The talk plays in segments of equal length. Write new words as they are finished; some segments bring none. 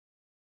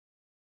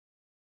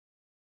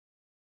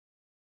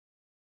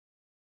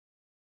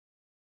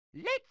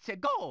Let's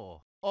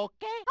go,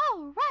 okay?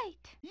 All right.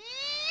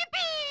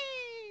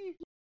 Yippee!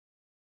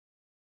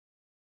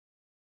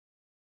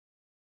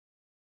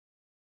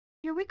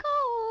 Here we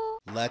go.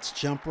 Let's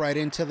jump right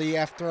into the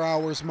after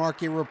hours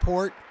market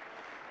report.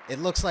 It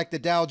looks like the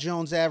Dow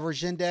Jones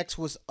Average Index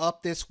was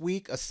up this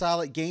week, a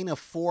solid gain of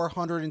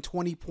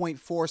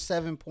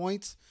 420.47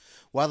 points,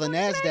 while the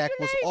NASDAQ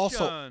was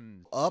also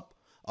Congratulations! up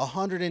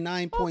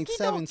 109.77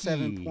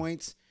 Okie dokie.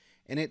 points,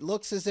 and it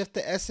looks as if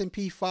the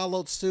S&P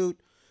followed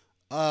suit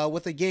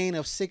with a gain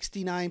of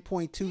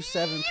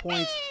 69.27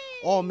 points.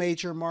 All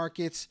major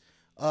markets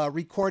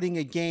recording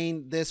a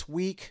gain this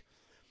week.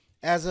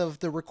 As of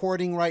the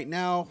recording right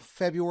now,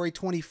 February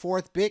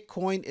 24th,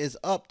 Bitcoin is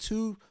up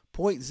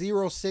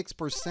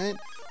 2.06%,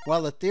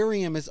 while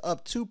Ethereum is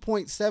up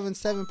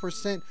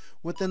 2.77%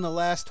 within the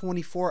last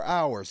 24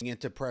 hours.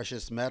 Into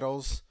precious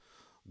metals,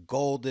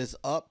 gold is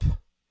up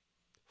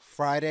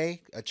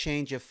Friday, a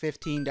change of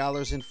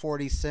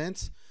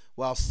 $15.40,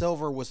 while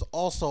silver was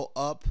also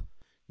up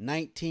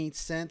 19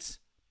 cents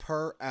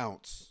per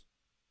ounce.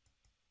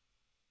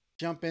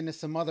 Jump into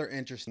some other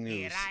interesting news.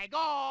 Here I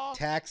go.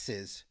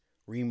 Taxes.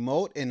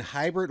 Remote and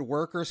hybrid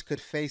workers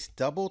could face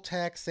double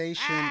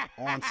taxation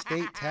on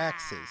state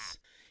taxes.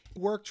 If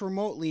you worked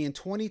remotely in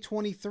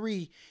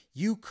 2023,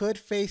 you could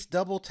face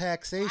double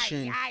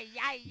taxation.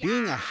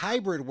 Being a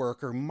hybrid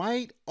worker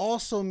might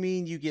also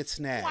mean you get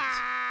snagged.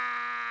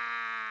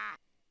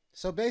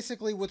 So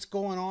basically what's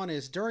going on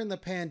is during the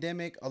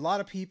pandemic, a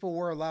lot of people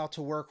were allowed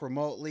to work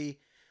remotely.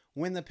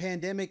 When the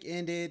pandemic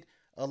ended,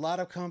 a lot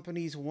of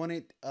companies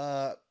wanted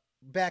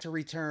back to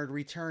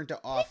return to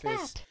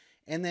office,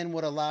 and then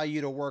would allow you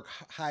to work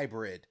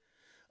hybrid.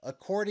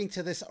 According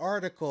to this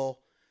article,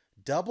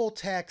 double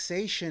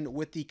taxation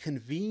with the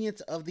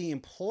convenience of the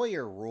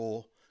employer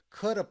rule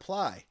could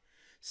apply.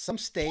 Some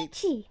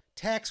states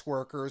tax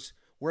workers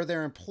where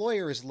their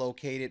employer is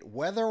located,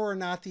 whether or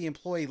not the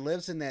employee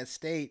lives in that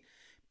state,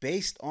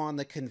 based on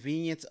the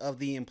convenience of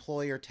the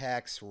employer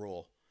tax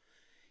rule.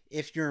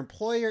 If your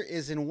employer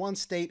is in one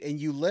state and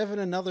you live in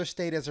another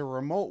state as a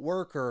remote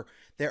worker,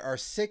 there are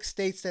 6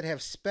 states that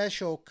have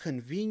special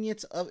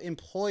convenience of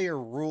employer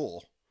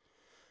rule.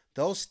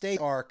 Those states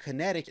are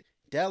Connecticut,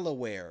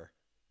 Delaware,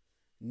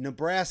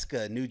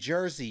 Nebraska, New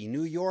Jersey,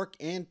 New York,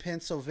 and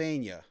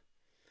Pennsylvania.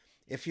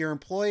 If your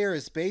employer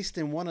is based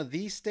in one of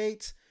these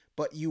states,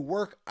 but you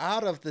work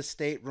out of the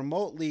state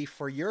remotely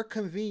for your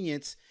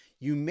convenience,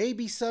 you may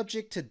be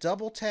subject to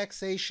double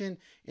taxation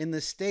in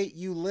the state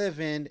you live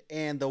in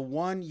and the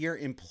one your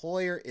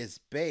employer is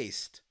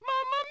based.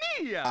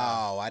 Mamma mia!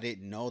 Oh, I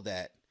didn't know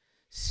that.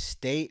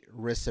 State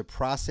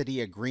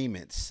reciprocity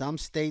agreements. Some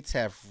states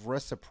have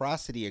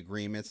reciprocity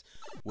agreements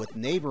with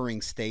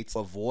neighboring states to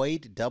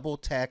avoid double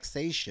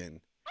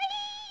taxation.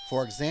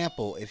 For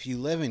example, if you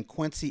live in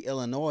Quincy,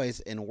 Illinois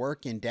and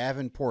work in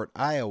Davenport,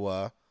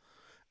 Iowa,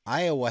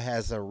 Iowa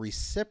has a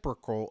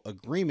reciprocal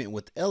agreement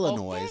with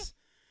Illinois. Okay.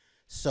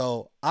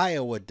 So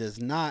Iowa does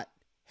not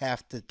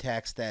have to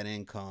tax that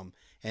income,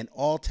 and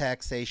all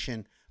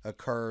taxation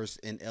occurs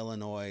in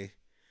Illinois,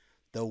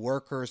 the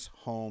worker's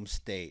home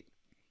state.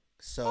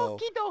 So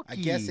Okie dokie. I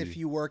guess if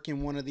you work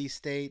in one of these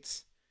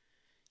states,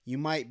 you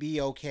might be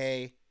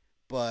okay,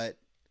 but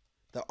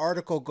the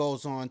article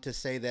goes on to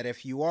say that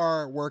if you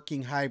are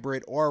working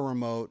hybrid or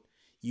remote,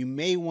 you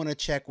may want to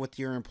check with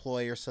your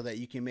employer so that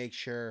you can make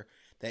sure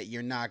that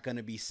you're not going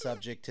to be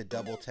subject to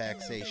double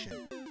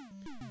taxation.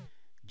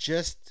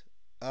 Just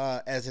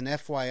as an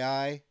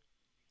FYI,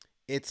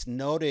 it's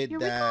noted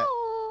that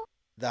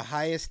the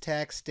highest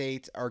tax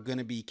states are going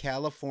to be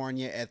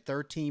California at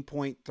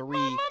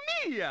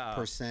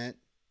 13.3%,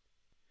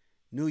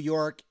 New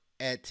York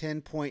at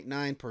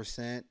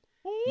 10.9%,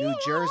 New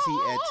Jersey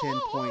at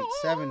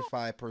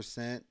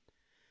 10.75%,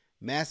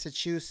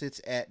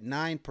 Massachusetts at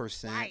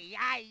 9%,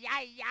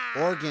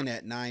 Oregon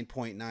at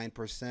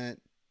 9.9%,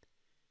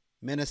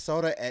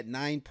 Minnesota at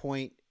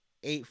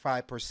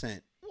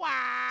 9.85%.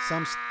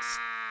 Some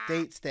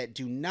states that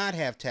do not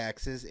have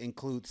taxes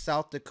include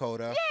South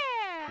Dakota,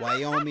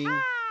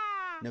 Wyoming,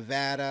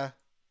 Nevada,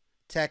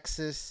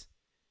 Texas,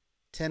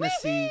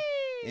 Tennessee,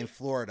 and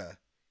Florida.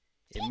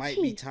 It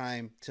might be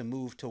time to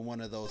move to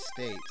one of those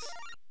states.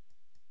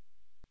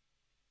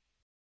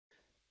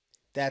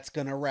 That's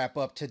going to wrap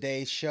up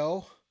today's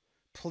show.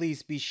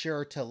 Please be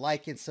sure to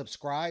like and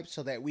subscribe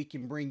so that we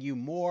can bring you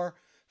more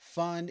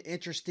fun,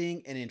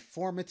 interesting, and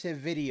informative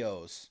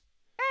videos.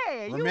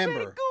 Hey, Remember, you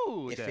very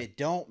good. if it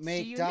don't See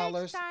make you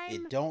dollars, next time.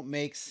 it don't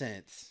make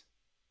sense.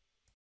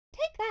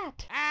 Take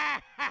that.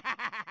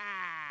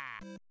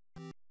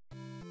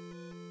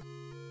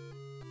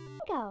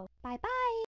 Go. Bye-bye.